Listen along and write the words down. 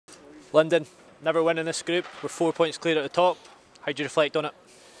Lyndon, never winning this group. We're 4 points clear at the top. How do you reflect on it?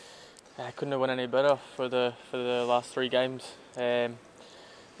 I couldn't have won any better for the last 3 games.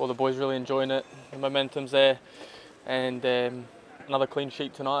 All the boys really enjoying it. The momentum's there, and another clean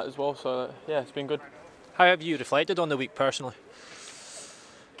sheet tonight as well. So yeah, it's been good. How have you reflected on the week personally?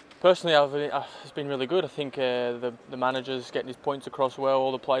 Personally, it's been really good. I think the manager's getting his points across well.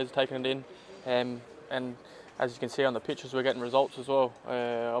 All the players are taking it in, and as you can see on the pitches, we're getting results as well.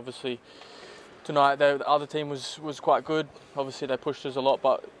 Obviously, tonight the other team was quite good. Obviously, they pushed us a lot,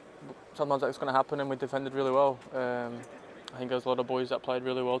 but sometimes that's going to happen, and we defended really well. I think there was a lot of boys that played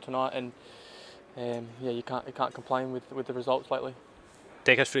really well tonight, and yeah, you can't complain with the results lately.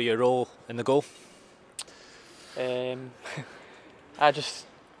 Take us through your role in the goal. I just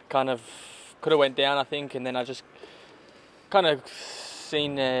kind of could have went down, I think, and then I just kind of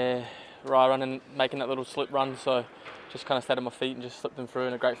seen Rye running, making that little slip run, so just kind of stayed on my feet and just slipped them through,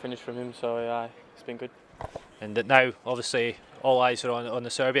 and a great finish from him. So yeah, it's been good. And now, obviously, all eyes are on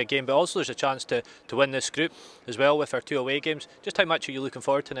the Serbia game, but also there's a chance to win this group as well with our 2 away games. Just how much are you looking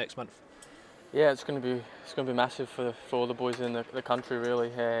forward to next month? Yeah, it's going to be massive for all the boys in the country.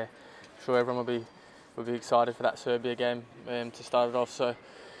 Really, I'm sure everyone will be excited for that Serbia game to start it off. So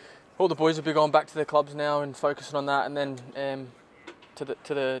all the boys will be going back to their clubs now and focusing on that, and then to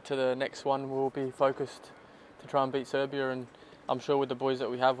the next one we'll be focused to try and beat Serbia. And I'm sure with the boys that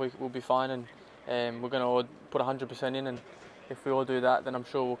we have, we'll be fine, and we're going to all put 100% in. And if we all do that, then I'm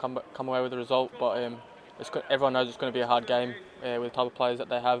sure we'll come away with a result. But everyone knows it's going to be a hard game with the type of players that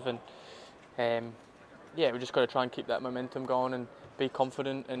they have, and yeah, we just got to try and keep that momentum going and be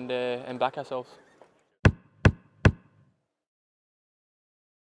confident and back ourselves.